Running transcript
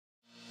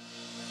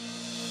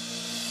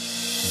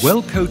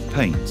Wellcoat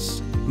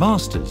Paints,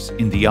 masters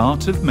in the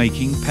art of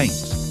making paint.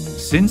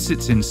 Since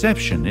its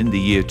inception in the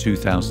year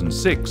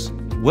 2006,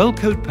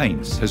 Wellcoat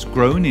Paints has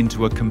grown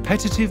into a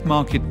competitive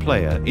market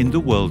player in the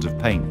world of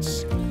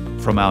paints.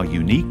 From our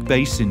unique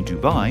base in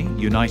Dubai,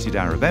 United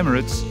Arab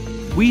Emirates,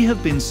 we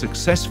have been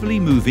successfully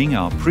moving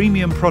our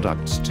premium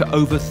products to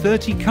over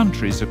 30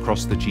 countries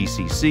across the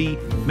GCC,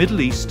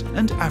 Middle East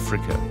and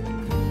Africa.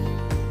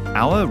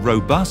 Our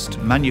robust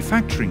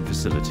manufacturing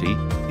facility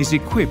is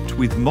equipped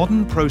with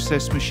modern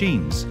process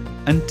machines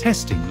and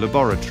testing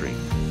laboratory,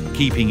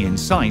 keeping in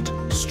sight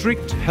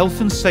strict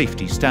health and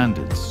safety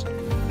standards.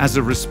 As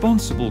a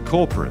responsible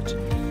corporate,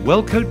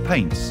 Wellcoat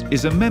Paints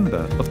is a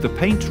member of the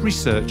Paint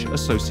Research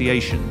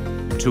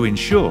Association to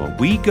ensure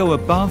we go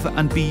above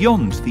and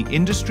beyond the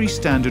industry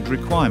standard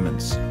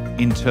requirements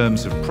in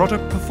terms of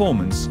product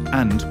performance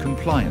and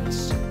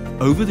compliance.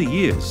 Over the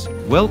years,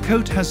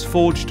 Wellcoat has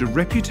forged a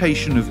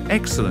reputation of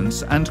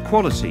excellence and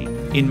quality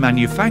in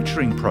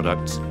manufacturing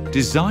products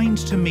designed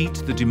to meet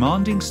the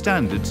demanding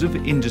standards of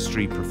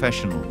industry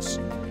professionals.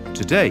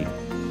 Today,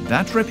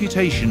 that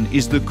reputation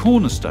is the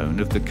cornerstone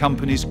of the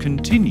company's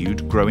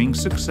continued growing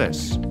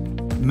success.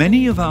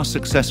 Many of our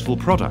successful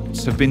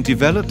products have been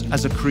developed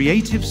as a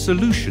creative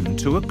solution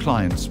to a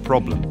client's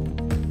problem.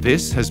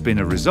 This has been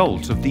a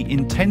result of the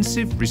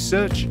intensive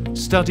research,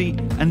 study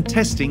and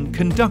testing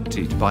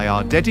conducted by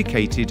our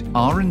dedicated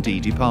R&D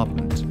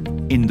department.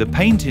 In the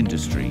paint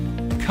industry,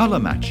 color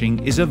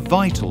matching is a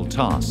vital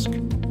task.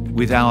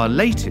 With our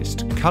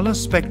latest color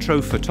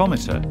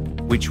spectrophotometer,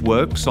 which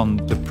works on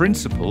the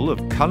principle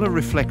of color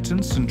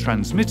reflectance and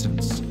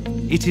transmittance,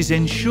 it is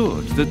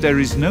ensured that there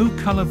is no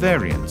color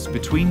variance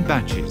between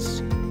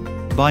batches.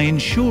 By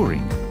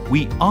ensuring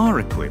we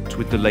are equipped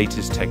with the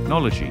latest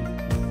technology,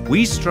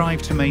 we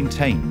strive to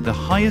maintain the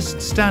highest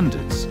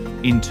standards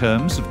in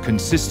terms of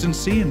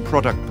consistency in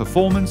product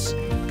performance,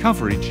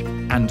 coverage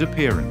and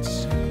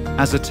appearance.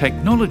 As a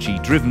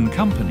technology-driven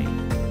company,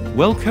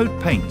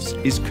 Wellcoat Paints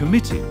is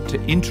committed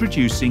to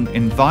introducing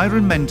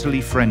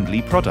environmentally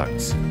friendly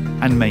products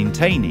and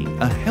maintaining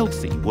a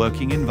healthy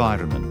working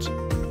environment.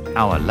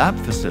 Our lab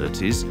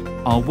facilities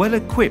are well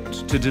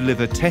equipped to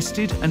deliver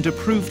tested and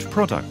approved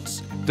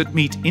products that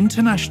meet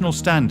international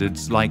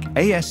standards like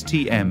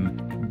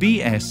ASTM,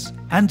 BS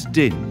and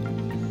DIN.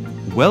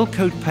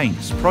 Wellcoat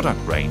Paints product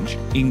range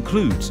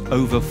includes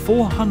over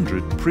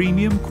 400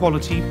 premium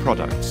quality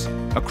products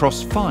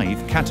across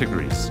 5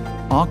 categories: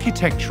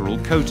 architectural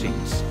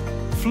coatings,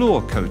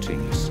 floor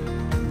coatings,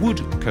 wood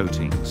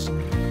coatings,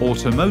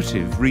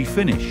 automotive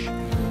refinish,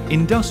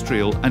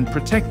 industrial and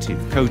protective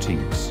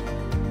coatings,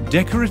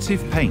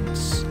 decorative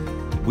paints.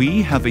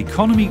 We have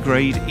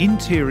economy-grade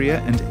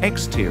interior and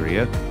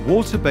exterior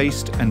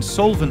water-based and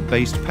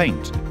solvent-based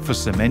paint for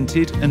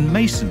cemented and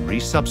masonry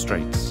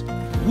substrates,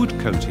 wood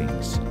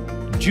coatings,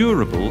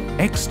 durable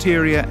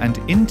exterior and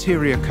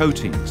interior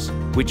coatings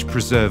which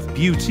preserve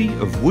beauty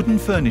of wooden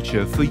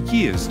furniture for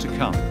years to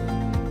come,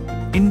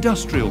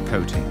 industrial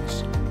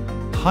coatings,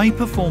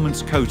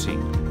 high-performance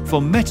coating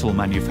for metal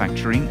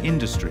manufacturing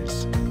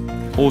industries,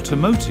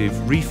 automotive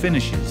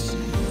refinishes.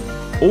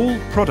 All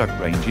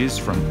product ranges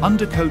from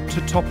undercoat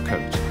to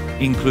topcoat,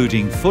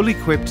 including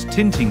full-equipped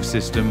tinting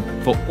system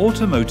for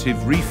automotive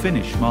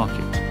refinish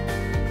market.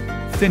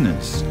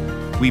 Thinners.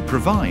 We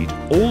provide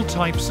all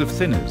types of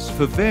thinners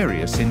for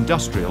various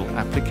industrial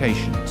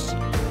applications.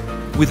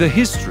 With a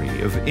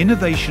history of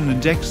innovation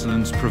and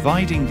excellence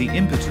providing the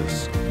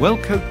impetus,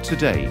 Wellcoat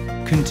today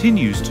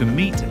continues to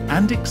meet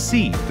and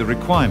exceed the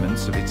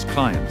requirements of its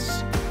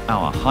clients.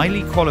 Our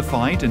highly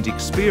qualified and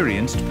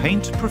experienced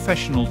paint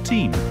professional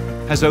team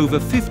has over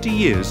 50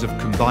 years of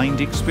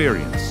combined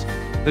experience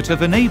that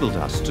have enabled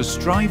us to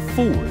strive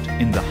forward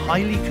in the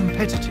highly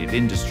competitive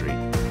industry.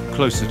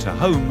 Closer to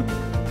home,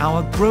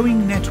 our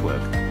growing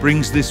network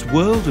brings this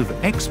world of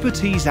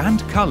expertise and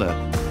colour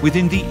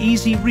within the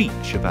easy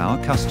reach of our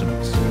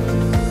customers.